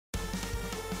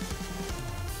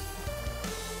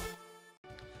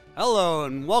Hello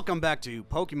and welcome back to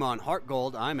Pokemon Heart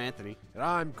Gold. I'm Anthony. And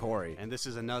I'm Cory. And this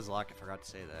is a Nuzlocke. I forgot to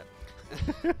say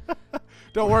that.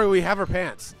 Don't worry, we have our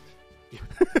pants.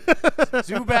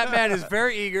 Batman is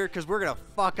very eager because we're going to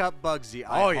fuck up Bugsy.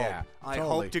 I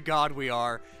hope to God we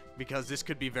are, because this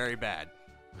could be very bad.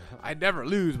 I never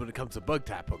lose when it comes to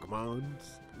bug-type Pokemons.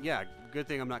 Yeah, good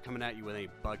thing I'm not coming at you with any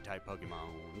bug-type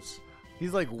Pokemons.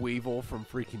 He's like Weevil from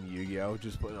freaking Yu-Gi-Oh!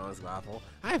 Just putting on his glasses.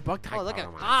 I have bug-type Pokemon. Oh, look at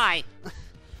hi.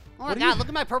 Oh my God, look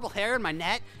at my purple hair and my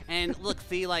net. And look,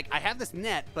 see, like, I have this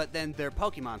net, but then they're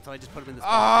Pokemon, so I just put them in this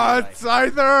box. Ah, it's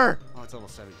Scyther! Oh, it's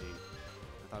almost 17.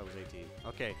 I thought it was 18.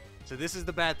 Okay, so this is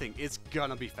the bad thing. It's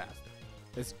gonna be faster.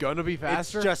 It's gonna be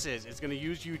faster? It just is. It's gonna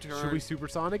use U-turn. Should we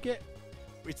supersonic it?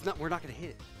 It's not. We're not gonna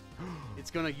hit it. It's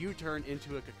gonna U-turn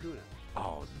into a Kakuna.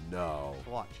 Oh, no.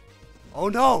 Watch. Oh,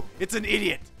 no! It's an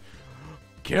idiot!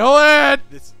 Kill it!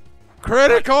 This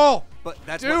critical! But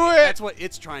that's what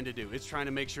it's trying to do. It's trying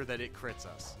to make sure that it crits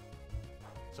us.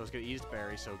 So it's going to eat its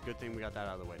berry, so good thing we got that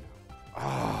out of the way now.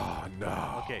 Oh,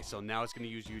 no. Okay, so now it's going to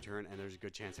use U-turn, and there's a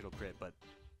good chance it'll crit, but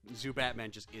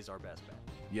Batman just is our best bet.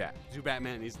 Yeah.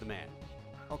 Batman is the man.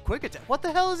 Oh, quick attack. What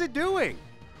the hell is it doing?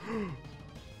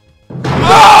 Oh!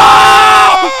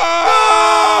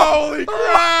 Holy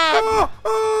crap!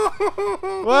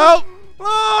 Well...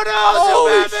 Oh, no!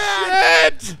 Holy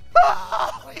shit!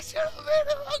 Oh, we should have made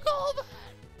him a gold.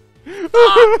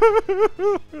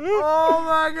 Oh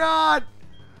my God!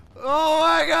 Oh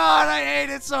my God! I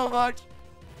hate it so much.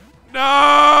 No!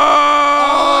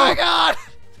 Oh my God!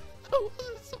 That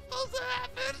wasn't supposed to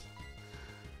happen.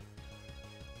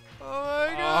 Oh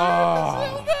my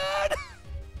God! That's so bad.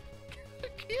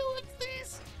 Kill it,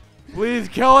 please. Please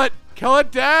kill it! Kill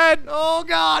it dead! Oh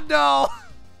God, no!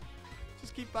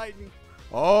 Just keep fighting.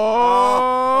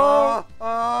 Oh!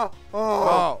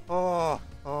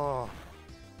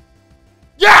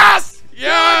 Yes!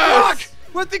 Yes!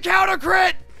 With the counter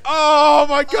crit! Oh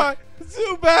my God!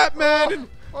 Batman!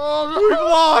 Oh, We've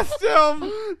lost him!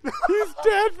 He's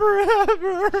dead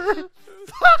forever!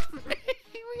 Fuck me!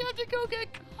 We have to go get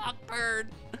Cockburn.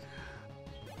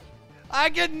 I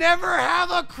could never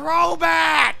have a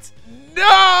Crobat!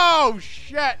 No!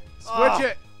 Shit! Switch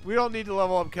it! We don't need to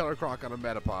level up Killer Croc on a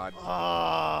Metapod.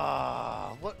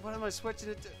 What am I switching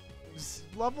it to? Just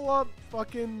level up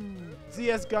fucking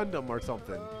ZS Gundam or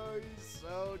something. Oh, he's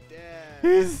so dead.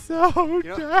 He's so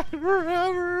dead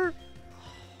forever.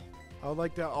 I would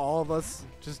like to all of us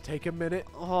just take a minute.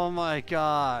 Oh my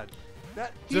God.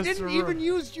 He didn't even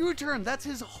use U-turn. That's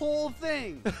his whole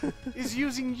thing. Is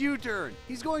using U-turn.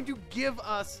 He's going to give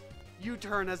us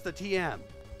U-turn as the TM.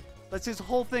 That's his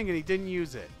whole thing, and he didn't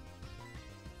use it.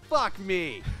 Fuck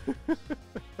me.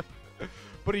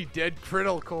 But he did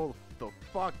critical the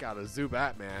fuck out of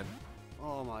Batman.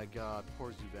 Oh my God, poor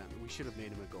Batman. We should have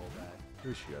made him a Golbat.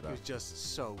 We should have. He was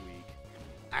just so weak.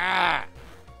 Ah!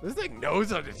 This thing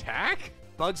knows an attack?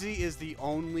 Bugsy is the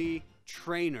only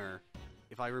trainer,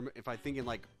 if I think in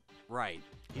like right,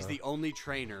 he's the only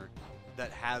trainer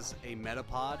that has a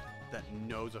Metapod that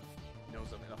knows an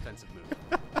offensive move.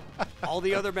 All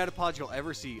the other Metapods you'll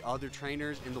ever see, other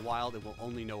trainers in the wild, it will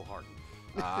only know Harden.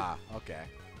 Ah, okay.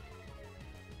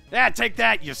 Yeah, take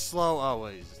that, you slow. Oh, well,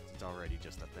 it's already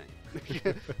just a thing.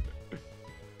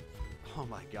 Oh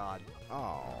my God.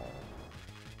 Oh.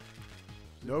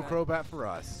 No Crobat for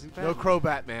us. Zubat? No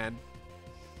Crobat, man.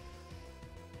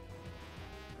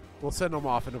 We'll send him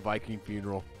off in a Viking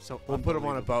funeral. So we'll put him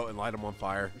on a boat and light him on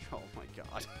fire. Oh my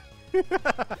God.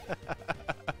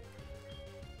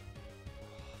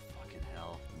 Fucking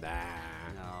hell. Nah.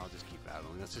 No, I'll just keep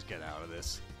battling. Let's just get out of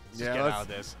this. Let's Yeah, get out of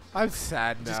this. I'm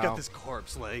sad now. Just got this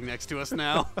corpse laying next to us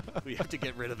now. We have to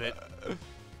get rid of it. Oh,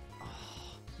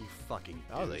 you fucking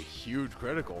That was a douche. huge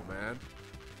critical, man.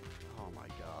 Oh my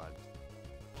God.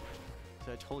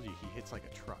 So I told you, he hits like a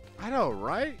truck. I know,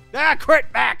 right? Ah,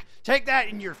 crit back! Take that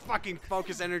in your fucking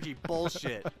focus energy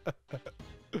bullshit. God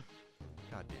damn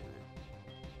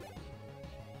it.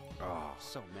 Oh,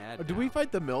 so mad. Do we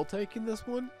fight the Miltank in this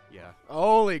one? Yeah.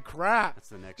 Holy crap. That's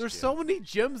the next There's gym. so many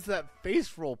gyms that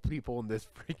face roll people in this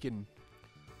freaking...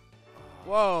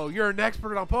 Whoa, you're an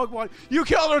expert on Pokemon. You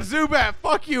killed our Zubat.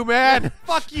 Fuck you, man.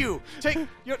 Fuck you. Take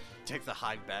the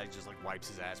hide bag, just like wipes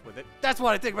his ass with it. That's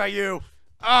what I think about you.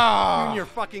 Ah. You and your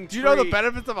fucking Do you know the tree.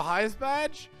 benefits of a highest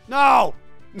badge? No!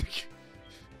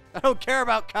 I don't care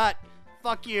about Cut.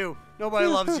 Fuck you. Nobody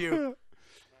loves you. God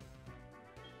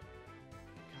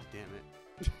damn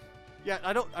it. Yeah,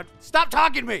 I don't... stop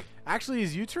talking to me! Actually,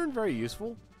 is U-turn very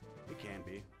useful? It can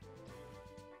be.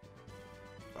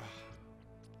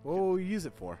 What will we use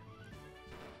it for?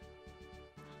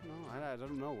 No, I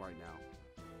don't know right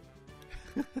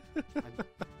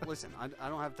Listen, I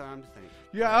don't have time to think.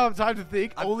 Yeah, I don't have time to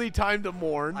think. Only time to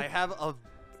mourn. I have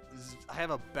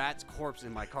a bat's corpse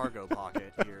in my cargo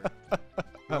pocket here.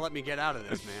 Now let me get out of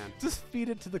this, man. Just feed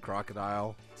it to the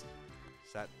crocodile.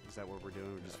 Is that what we're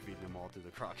doing? We're just feeding them all to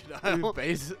the I mean,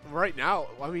 crocodile. right now,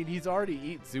 I mean, he's already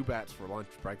eaten Zubats for lunch,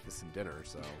 breakfast, and dinner,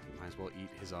 so. Might as well eat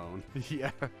his own.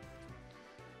 Yeah.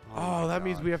 Oh, that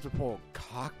means we have to pull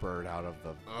Cockbird out of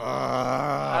the.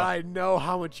 I know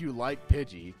how much you like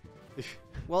Pidgey.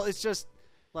 Well, it's just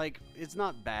like it's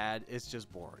not bad. It's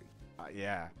just boring.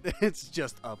 Yeah. It's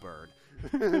just a bird.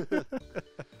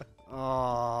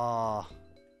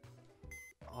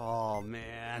 Oh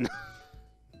man.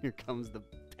 Here comes the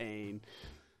pain.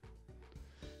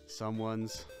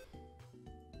 Someone's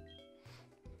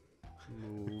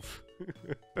move.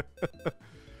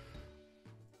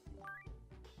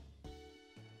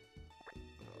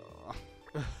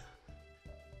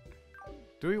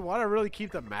 Do we want to really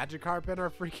keep the Magikarp in our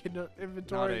freaking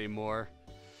inventory? Not anymore.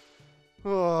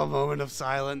 Oh, a moment of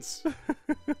silence.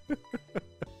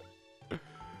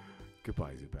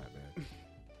 Goodbye, Zubatman.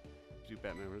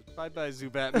 Zubatman. Bye-bye,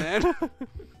 Zubatman.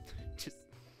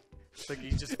 Just like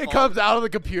he just it comes out of the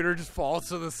computer, just falls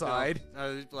to the side.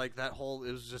 Like that whole,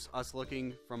 it was just us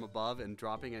looking from above and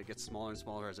dropping, and it gets smaller and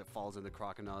smaller as it falls in the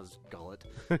crocodile's gullet.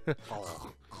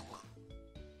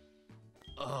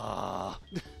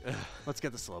 Let's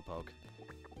get the Slowpoke.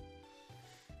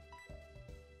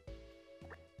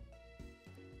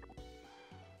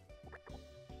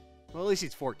 Well, at least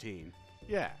he's 14.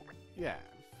 Yeah.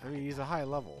 I mean, he's a high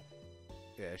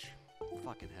level-ish.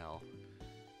 Fucking hell.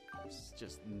 It's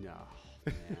just, no,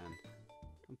 man.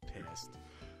 I'm pissed.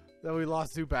 That we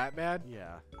lost Zubatman?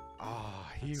 Yeah. Oh,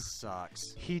 He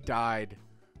sucks. he died.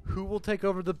 Who will take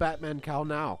over the Batman cowl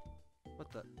now?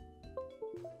 What the?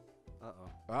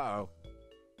 Uh-oh. Uh-oh.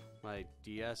 My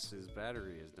DS's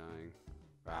battery is dying.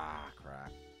 Ah,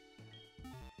 crap.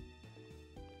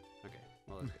 Okay.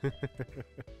 Well,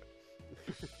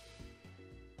 that's good.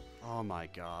 Oh my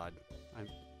god.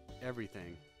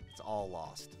 Everything. It's all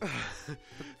lost.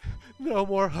 No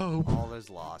more hope. All is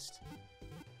lost.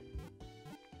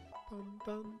 Dun,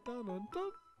 dun, dun, dun, dun.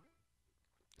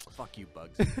 Fuck you,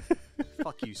 Bugs.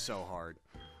 Fuck you so hard.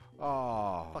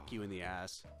 Oh. Fuck you in the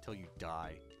ass till you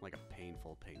die. Like a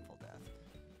painful, painful death.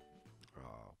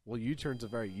 Well, U-turn's a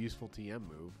very useful TM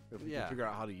move. If we Yeah. can figure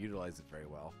out how to utilize it very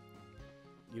well.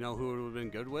 You know who would have been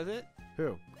good with it?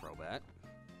 Who? Crobat.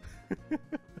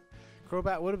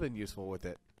 Crobat would have been useful with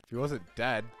it. If he wasn't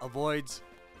dead. Avoids,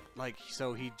 like,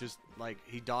 so he just, like,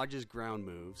 he dodges ground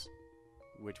moves,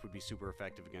 which would be super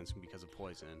effective against him because of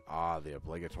poison. Ah, the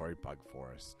obligatory bug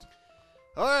forest.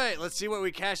 Alright, let's see what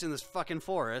we cash in this fucking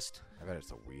forest. I bet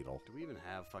it's a Weedle. Do we even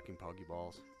have fucking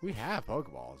Pokeballs? We have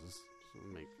Pokeballs. It's So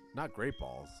we make, not Great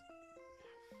Balls.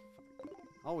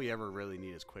 all we ever really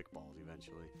need is Quick Balls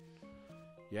eventually.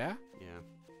 Yeah? Yeah.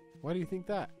 Why do you think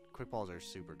that? Quick Balls are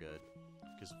super good.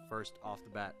 Because first, off the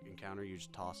bat encounter, you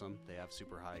just toss them. They have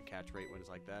super high catch rate when it's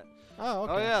like that. Oh,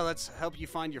 okay. Oh yeah, let's help you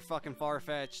find your fucking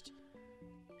Farfetch'd.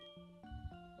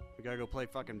 We gotta go play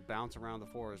fucking bounce around the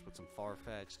forest with some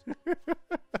Farfetch'd.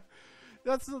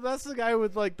 That's the guy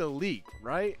with, like, the leak,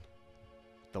 right?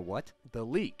 The what? The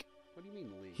leak. What do you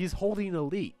mean leak? He's holding a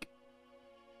leak.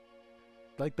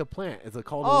 Like the plant. Is it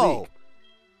called a Oh! leak?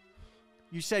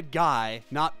 You said guy,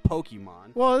 not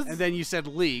Pokemon. Well, and then you said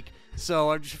leak, so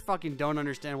I just fucking don't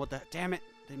understand what the... Damn it!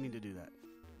 Didn't mean to do that.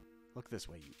 Look this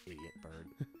way, you idiot bird.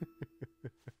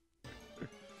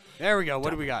 There we go. What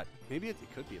do we got? Maybe it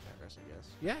could be a Paris, I guess.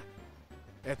 Yeah.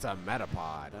 It's a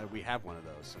Metapod. We have one of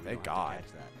those, so we Thank don't have to God.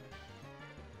 catch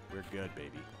that. We're good,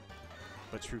 baby.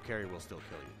 But True Carry will still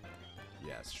kill you.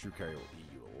 Yes, True Carry will eat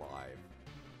you alive.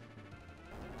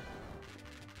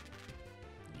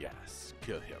 Yes,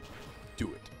 kill him. Do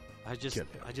it. I'm just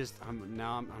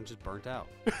burnt out.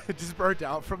 Just burnt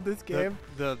out from this game.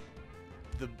 The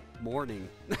morning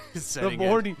is The setting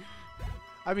morning.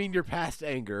 I mean, you're past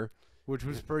anger, which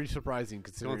was pretty surprising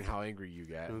considering how angry you in.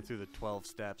 get. Going through the 12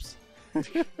 steps.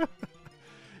 And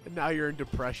now you're in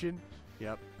depression.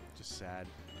 Yep. Just sad.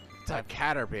 It's a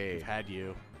Caterpie. We've had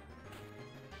you.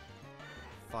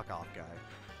 Fuck off, guy.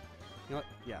 You know what?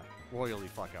 Yeah. Royally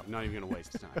fuck off. Not even gonna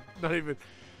waste time. Not even.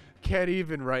 Can't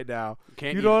even right now.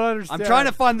 Can't you even. don't understand. I'm trying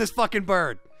to find this fucking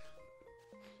bird.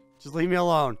 Just leave me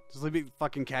alone. Just leave me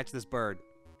fucking catch this bird.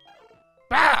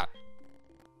 Bah!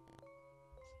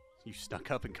 You snuck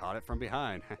up and caught it from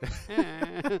behind.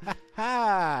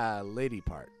 Ha! Lady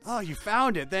parts. Oh, you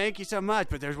found it. Thank you so much.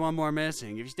 But there's one more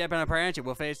missing. If you step on a branch, it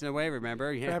will face in the way,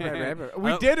 remember?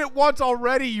 We did it once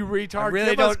already, you retard. I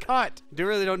really Give us don't cut. I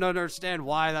really don't understand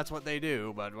why that's what they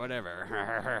do, but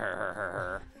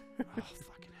whatever. Oh,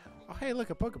 fucking hell. Oh, hey,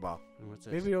 look, a Pokeball. What's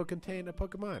this? Maybe it'll contain a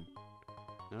Pokemon.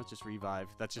 No, it's just revive.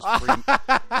 That's just free,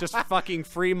 just fucking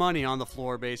free money on the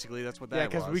floor, basically. That's what that was.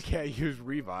 Yeah, because we can't use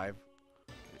revive.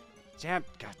 Damn.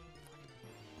 God.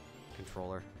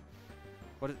 Controller.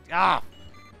 What is... Ah!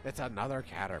 It's another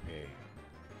Caterpie.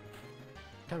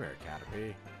 Come here,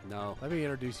 Caterpie. No. Let me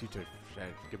introduce you to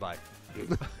Shank. Goodbye.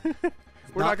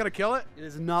 We're not going to kill it? It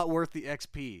is not worth the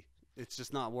XP. It's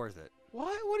just not worth it.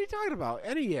 What? What are you talking about?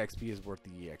 Any EXP is worth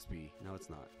the EXP. No, it's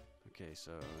not. Okay,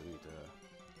 so I need to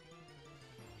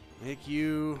make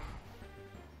you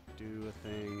do a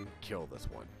thing. Kill this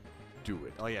one. Do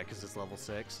it. Oh, yeah, because it's level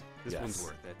 6. This Yes. one's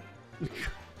worth it.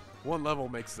 One level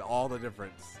makes all the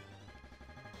difference.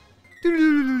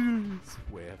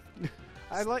 Swift.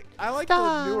 I like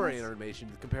the newer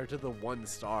animation compared to the 1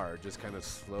 star, just kind of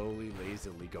slowly,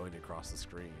 lazily going across the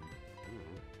screen.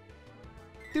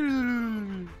 There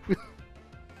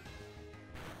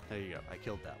you go. I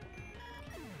killed that one.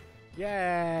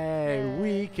 Yay!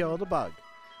 We killed a bug.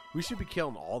 We should be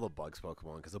killing all the bugs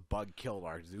Pokemon because a bug killed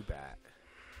our Zubat.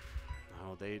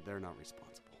 Oh, they're not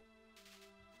responsible.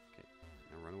 Okay,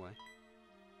 now run away.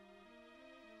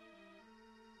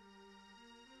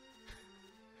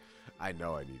 I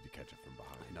know I need to catch it from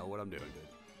behind. I know what I'm doing, dude.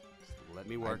 Just let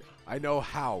me work. I know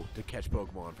how to catch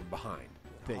Pokemon from behind.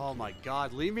 Oh my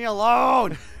God, leave me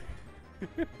alone!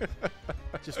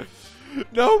 Just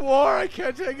no more! I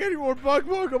can't take any more bug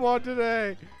Pokemon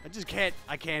today! I just can't.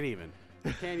 I can't even.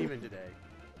 I can't even today.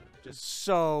 Just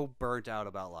so burnt out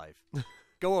about life.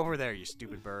 Go over there, you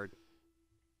stupid bird.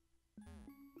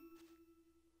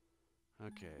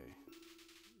 Okay.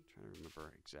 I'm trying to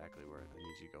remember exactly where I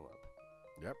need you to go up.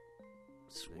 Yep.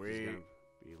 He's Sweet. gonna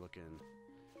be looking.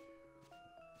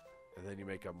 And then you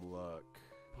make them look.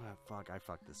 Oh, fuck, I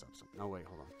fucked this up. No, wait,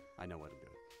 hold on. I know what I'm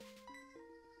doing.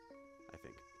 I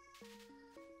think.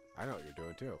 I know what you're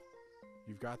doing too.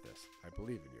 You've got this. I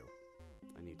believe in you.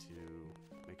 I need to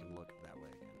make him look that way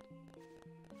again.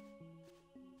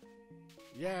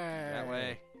 Yay! That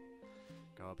way.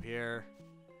 Go up here.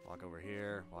 Walk over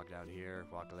here. Walk down here.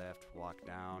 Walk left. Walk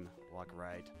down. Walk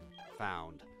right.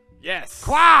 Found. Yes!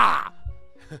 Qua!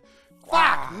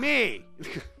 Fuck me!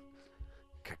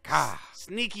 Caca.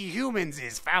 Sneaky humans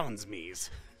is founds me's.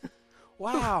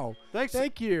 Wow. Thanks.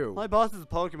 Thank you. My boss's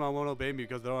Pokemon won't obey me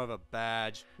because they don't have a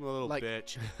badge. I'm a little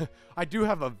bitch. I do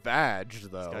have a badge,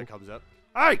 though. This guy comes up.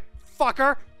 Hey,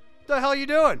 fucker! What the hell you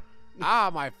doing?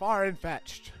 My foreign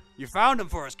fetched. You found them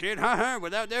for us, kid.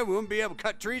 Without them, we wouldn't be able to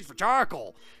cut trees for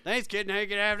charcoal. Thanks, kid. Now you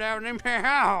can have that one.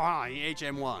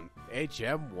 HM1.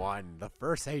 HM1. The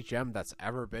first HM that's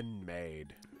ever been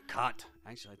made. Cut.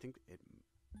 Actually, I think it...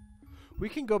 We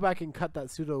can go back and cut that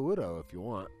Sudowoodo if you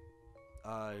want.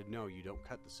 No, you don't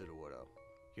cut the Sudowoodo.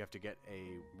 You have to get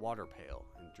a water pail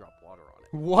and drop water on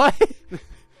it. What?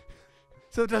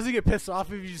 So does he get pissed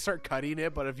off if you just start cutting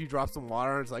it, but if you drop some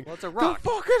water, it's like, well, it's a rock. The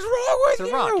fuck is wrong with you?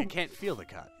 you? It's a rock. You can't feel the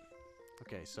cut.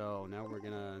 Okay, so now we're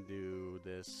gonna do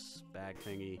this bag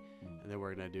thingy, and then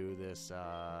we're gonna do this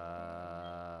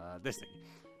this thingy,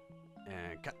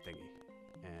 and cut thingy,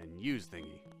 and use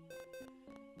thingy.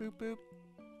 Boop boop.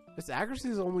 This accuracy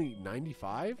is only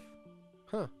 95?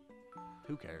 Huh.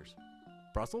 Who cares?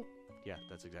 Brussels? Yeah,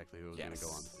 that's exactly who it was gonna go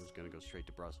on. It was gonna go straight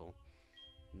to Brussels.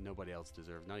 Nobody else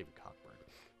deserves, not even Cockburn.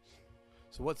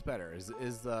 So what's better? Is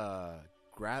the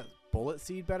bullet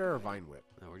seed better or vine whip?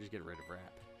 No, we're just getting rid of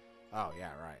Rap. Oh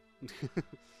yeah, right. If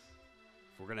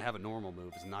we're gonna have a normal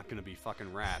move, it's not gonna be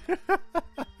fucking Rap.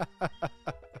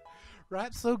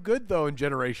 Rap's so good though in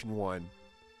Generation 1.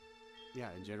 Yeah,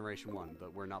 in Generation 1,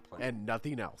 but we're not playing. And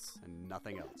nothing else. And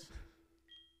nothing else.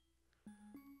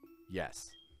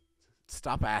 Yes.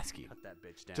 Stop asking. Cut that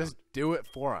bitch down. Just do it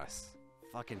for us.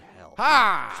 Fucking hell.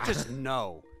 Ha! Just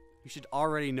know. You should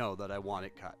already know that I want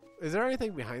it cut. Is there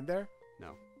anything behind there? No.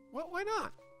 Why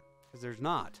not? Because there's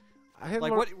not. I had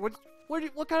like,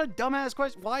 what kind of dumbass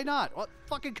question? Why not? Well,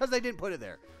 fucking because they didn't put it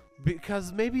there.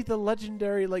 Because maybe the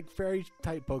legendary, like,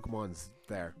 fairy-type Pokemon's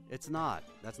there. It's not.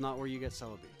 That's not where you get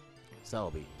Celebi.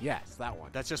 Celebi. Yes, that one.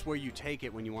 That's just where you take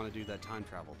it when you want to do that time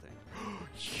travel thing.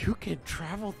 You can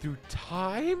travel through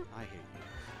time? I hate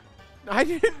you. I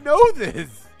didn't know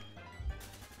this.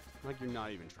 Like you're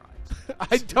not even trying.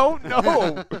 I don't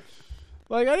know.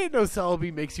 Like, I didn't know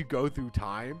Celebi makes you go through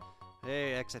time.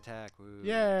 Hey, X attack. Woo.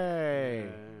 Yay.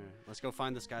 Yeah. Let's go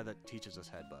find this guy that teaches us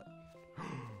headbutt.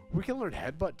 We can learn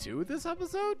headbutt too this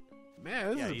episode?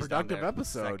 Man, this is a he's down productive there. It's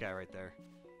episode. that guy right there.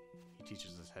 He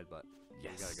teaches us headbutt.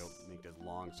 Yes. We gotta go make this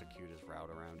long, circuitous route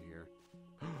around here.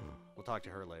 We'll talk to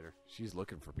her later. She's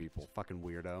looking for people. Fucking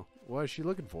weirdo. What is she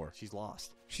looking for? She's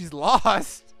lost. She's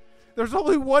lost. There's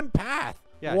only one path.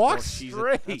 Yeah, Walk well, she's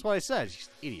straight. that's what I said. She's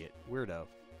an idiot. Weirdo.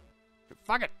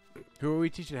 Fuck it. Who are we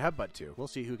teaching headbutt to? We'll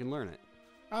see who can learn it.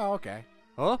 Oh, okay.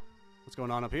 Huh? What's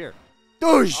going on up here?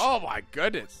 Douche! Oh my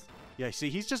goodness. Yeah, see,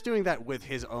 he's just doing that with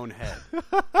his own head.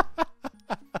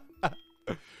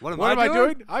 What What am I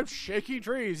doing? I'm shaking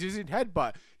trees using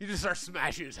headbutt. You just start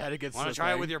smashing his head against Want the to try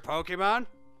thing. it with your Pokemon?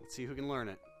 Let's see who can learn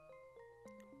it.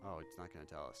 Oh, it's not going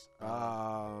to tell us.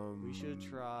 We should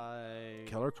try...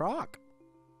 Killer Croc.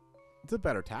 It's a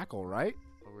better tackle, right?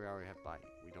 But we already have Bite.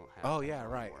 We don't have... Oh, yeah,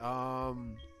 Tackle right.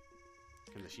 anymore.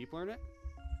 Can the sheep learn it?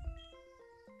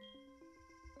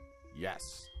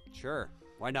 Yes. Sure.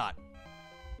 Why not?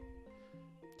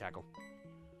 Tackle.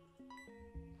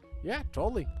 Yeah,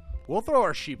 totally. We'll throw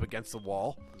our sheep against the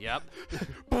wall. Yep.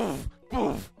 Boof,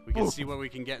 boof, We can boof. see what we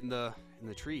can get in the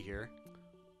tree here.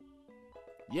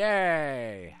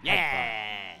 Yay!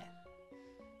 Yeah.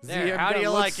 There, Zia how do you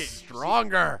looks like it?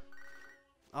 Stronger.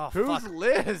 Oh, Who's fuck.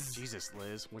 Liz? Jesus,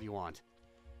 Liz. What do you want?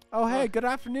 Oh, hey, good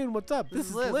afternoon. What's up? This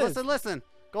is Liz. Listen.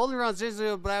 Goldenrod's just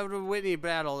a Whitney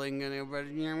battling.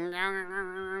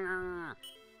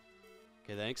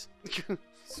 Okay, thanks.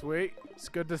 Sweet. It's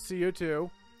good to see you, too.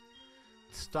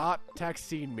 Stop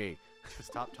texting me.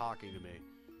 Stop talking to me.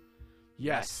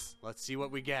 Yes. Let's see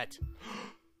what we get.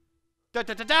 Da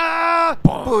da da da!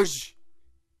 Push!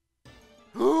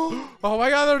 Oh my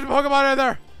god, there's a Pokemon in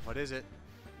there. What is it?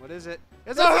 What is it?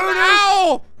 It's It's a an Hoodoo!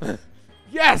 owl!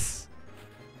 Yes!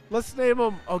 Let's name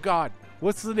him. Oh god.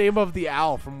 What's the name of the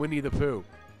owl from Winnie the Pooh?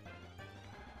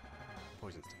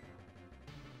 Poison stick.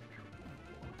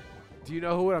 Do you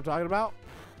know who I'm talking about?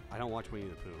 I don't watch Winnie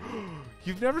the Pooh.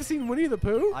 You've never seen Winnie the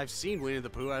Pooh? I've seen Winnie the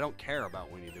Pooh. I don't care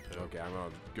about Winnie the Pooh. Okay, I'm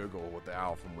gonna Google what the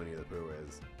owl from Winnie the Pooh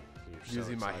is. You're so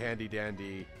Using my excited. handy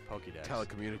dandy Pokédex.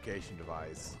 telecommunication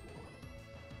device.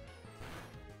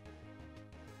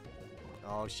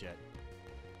 Oh shit.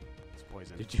 It's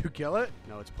poison. Did you kill it?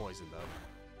 No, it's poison though.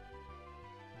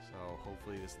 So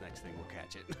hopefully this next thing will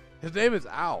catch it. His name is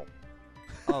Owl.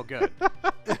 Oh, good.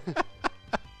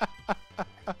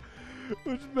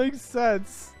 Which makes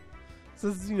sense.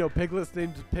 Since, you know, Piglet's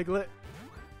named Piglet.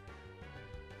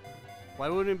 Why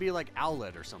wouldn't it be like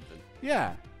Owlet or something?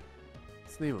 Yeah.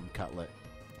 Let's name him Cutlet.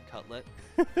 Cutlet?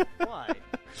 Why?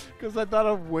 Because I thought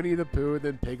of Winnie the Pooh and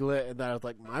then Piglet, and then I was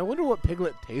like, I wonder what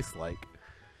Piglet tastes like.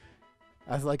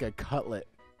 As like a cutlet.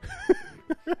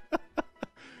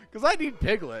 Because I need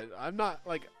Piglet. I'm not,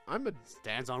 like, I'm a...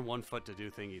 Stands on one foot to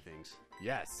do thingy things.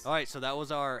 Yes. All right, so that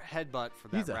was our headbutt for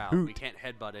that He's a route. hoot. We can't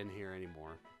headbutt in here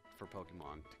anymore for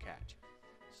Pokemon to catch.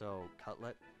 So,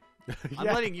 Cutlet? I'm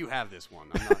Yeah. letting you have this one.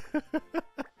 I'm not...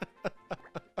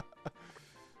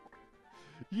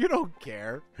 You don't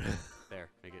care. There,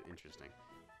 make it interesting.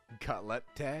 Cutlet.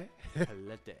 Cutlet.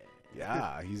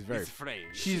 Yeah, he's very... It's French.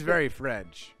 She's very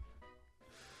French.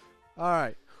 All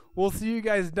right. We'll see you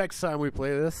guys next time we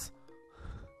play this.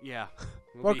 Yeah.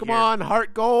 We'll be Pokemon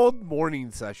Heart Gold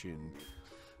morning session.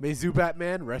 May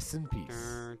Zubatman rest in peace.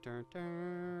 here. Dun, dun,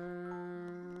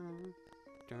 dun.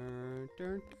 Dun,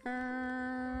 dun,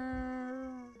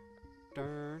 dun.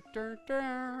 Dun, dun,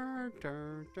 dun,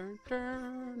 dun, dun,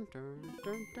 dun, dun,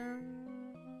 dun, dun.